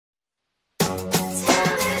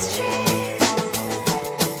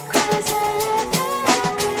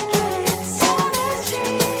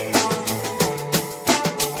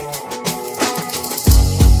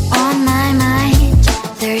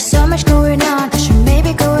There's so much going on, I should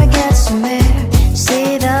maybe go and get some air.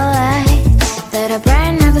 See the lights that are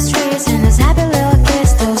brighten up the streets, and those happy little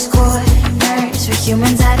kids, those corners where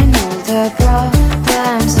humans hiding all the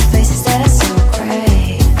problems, the faces that are so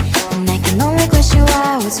great. And I can only question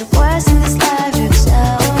why, what's the worst in this life, you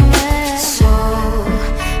tell me. So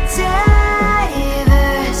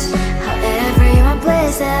diverse, how everyone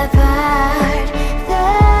plays their part. The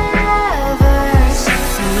verse,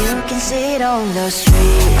 and you can see it on the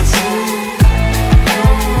streets.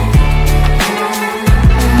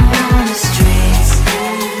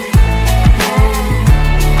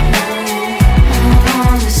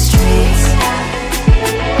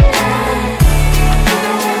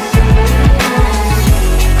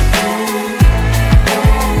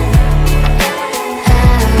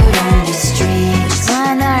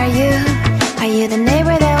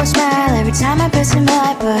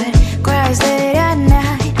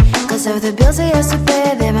 Of the bills I used to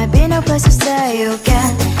pay, there might be no place to stay. You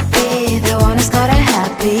can't be the one who's got a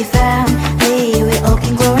happy family. We all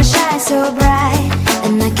can glow and shine so bright,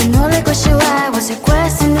 and I can only question why. What's your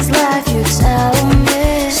quest in this life, you tell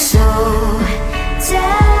me. So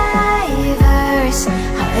diverse,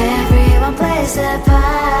 how everyone plays their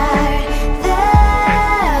part. The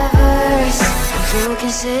verse, you can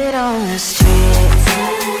sit on the streets.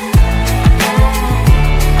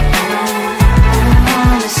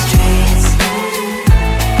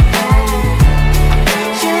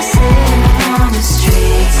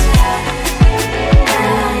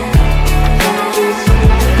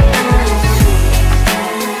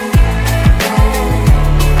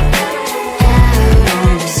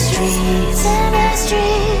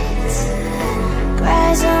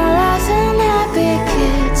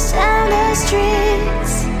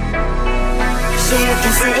 You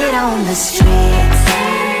can sit on the streets.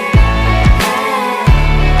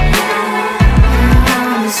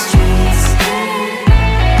 On the streets.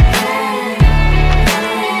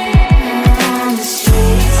 On the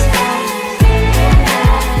streets.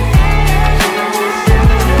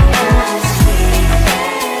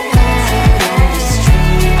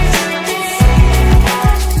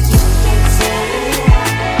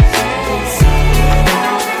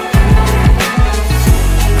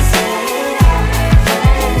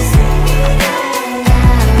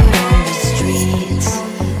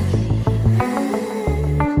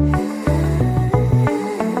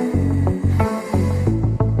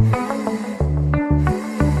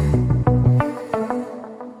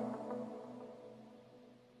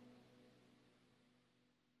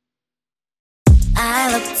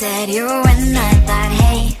 I looked at you and I thought,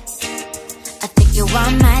 hey, I think you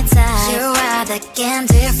are my type. You are the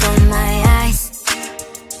candy from my eyes,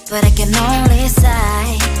 but I can only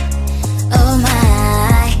sigh, oh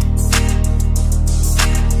my.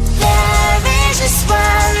 There is just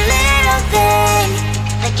one little thing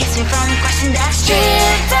that keeps me from crossing that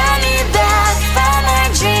street. Drive me back from my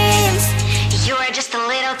dreams. You are just a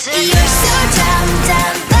little too good. You're so dumb,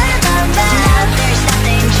 dumb, bum, bum, bum. Now there's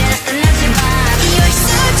nothing, just enough to buy. You're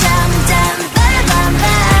so dumb, dumb, bum, bum, bum. I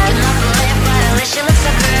cannot believe but at least you look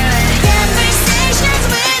so good. Conversations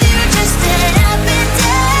with you just end up in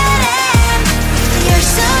dead end. You're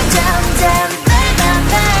so dumb, dumb, bum, bum,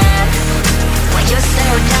 bum. Why you're so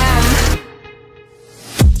dumb?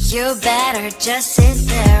 You better just sit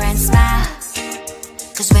there and smile,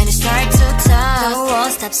 'cause when you start to talk, the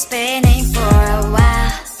world stops spinning for a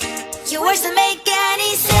while. Your words don't make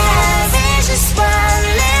any sense. There's just one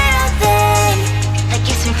little thing that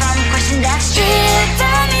keeps me from crossing that street.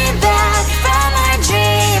 Turn me back from our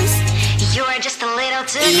dreams. You are just a little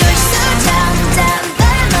too good. You're so dumb, dumb,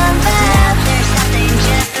 bum, bum, bum. There's nothing,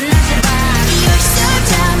 just enough to buy. You're so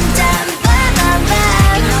dumb, dumb, bum, bum, bum. I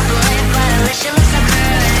cannot believe but at least you look so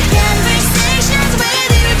good. Conversations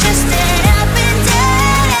with you just end up in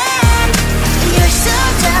dead end. You're so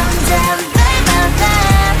dumb, dumb, bum, bum,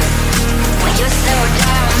 bum. When you're so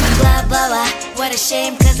dumb. Blah, blah, blah. What a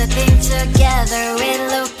shame, 'cause I think together we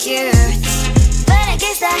look cute. But I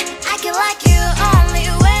guess that I can like you only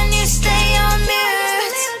when you stay on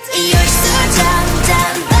mute. You're so dumb,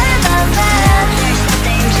 dumb, bum, bum, bum. There's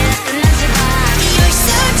nothing, just enough to buy. You're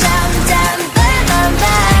so dumb, dumb, bum, bum,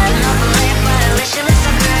 bum. I cannot believe but at least you look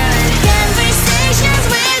so good. Conversations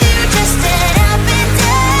with you just end up in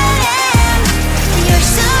dead end. You're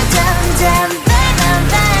so dumb, dumb, bum, bum,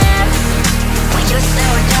 bum. When you're so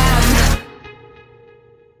dumb.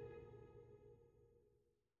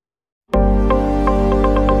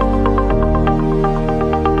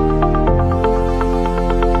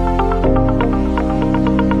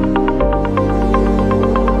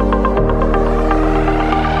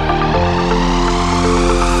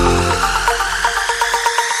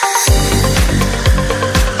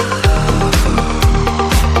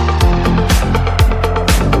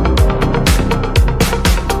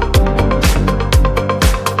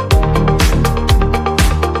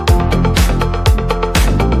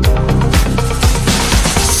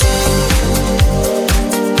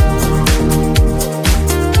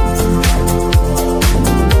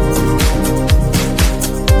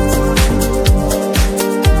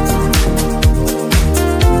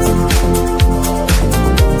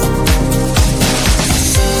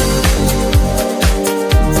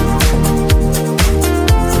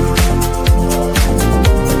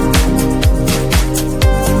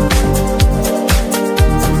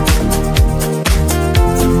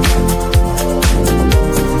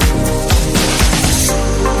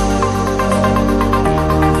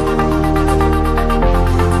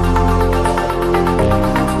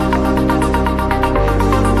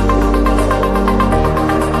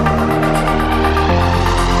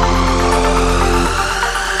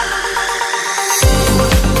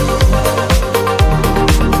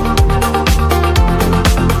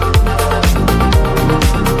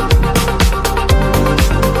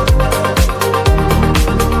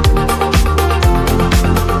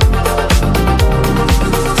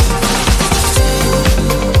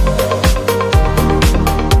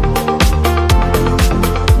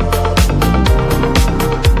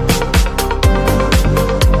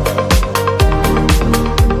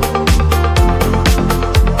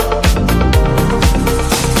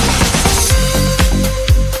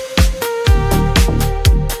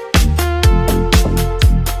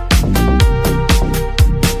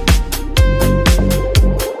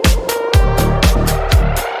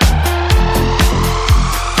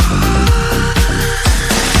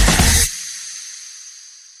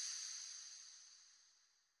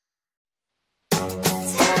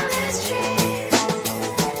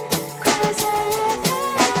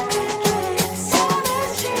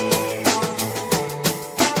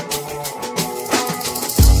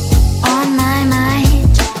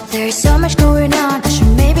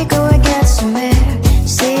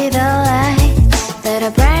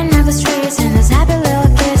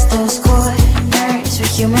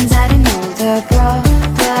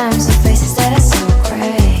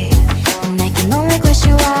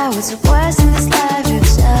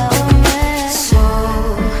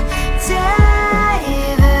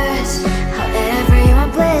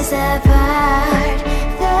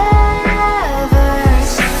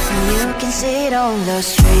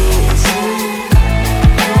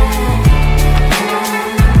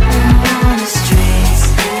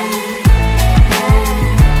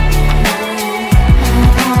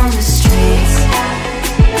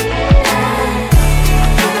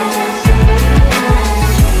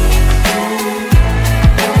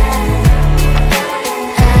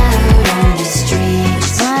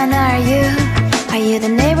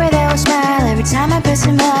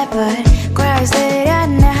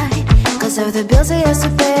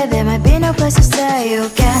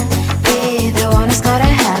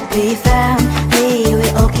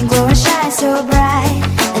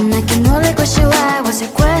 And I can only question why. What's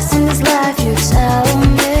your quest in this life? You tell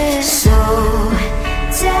me. So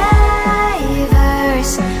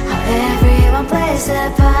diverse, how everyone plays their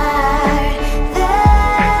part.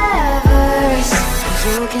 Their verse.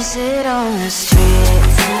 You can sit on the street.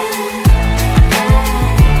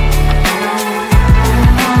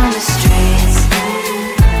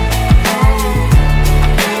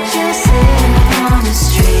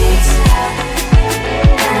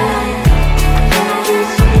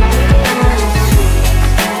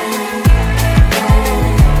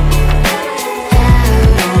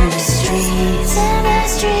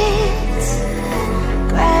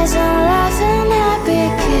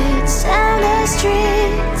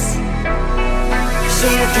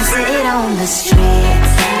 Sit on the streets.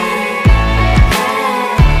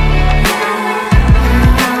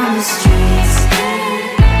 On the streets.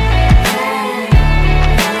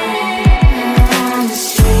 On the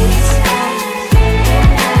streets.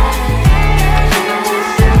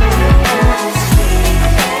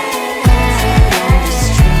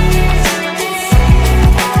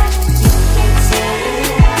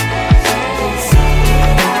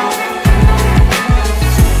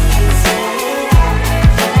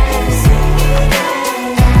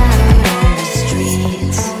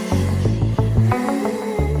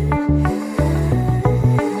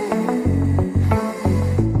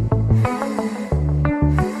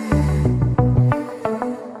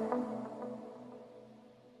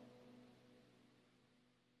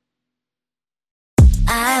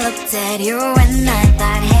 I looked at you and I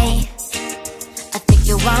thought, hey, I think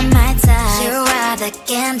you are my type. You are the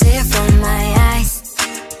candy from my eyes,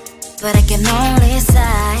 but I can only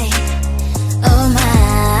sigh, oh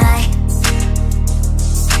my.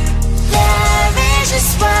 There is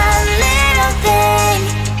just one little thing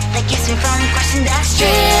that keeps me from crossing that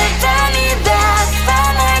street. Drive me back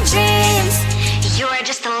from my dreams. You are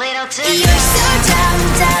just a little too good. You're so dumb,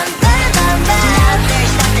 dumb, blah, blah, blah. Now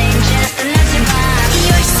there's nothing, just enough to buy.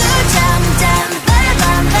 You're so dumb, dumb, blah,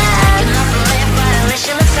 blah, blah. I cannot believe what I wish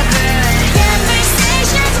you look so good.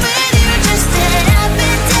 Conversations with you just end up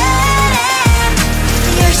in dead end.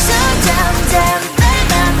 You're so dumb, dumb, blah,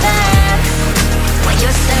 blah, blah. Why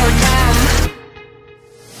you're so dumb?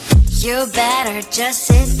 You better just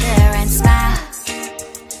sit there and smile,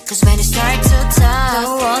 'cause when you start to talk, the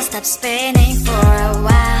world stops spinning for a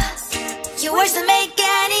while. Your words don't make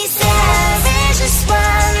any sense. There's just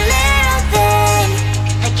one little thing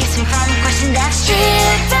that keeps me from crossing that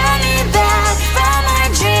street. Turn me back from our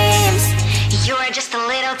dreams. You are just a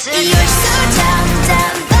little too good. You're so dumb,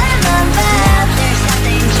 dumb, blah, blah, blah. There's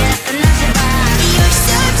nothing, just enough to buy. You're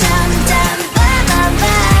so dumb, dumb, blah, blah,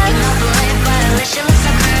 blah. I cannot believe what I wish you look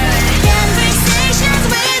so good. Conversations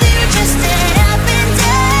with you just end up in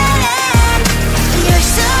dead end. You're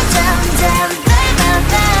so dumb, dumb, blah, blah,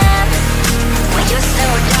 blah. Why you're so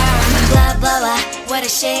dumb? Blah, blah, blah. What a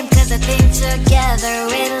shame, 'cause I think together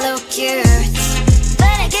we look cute.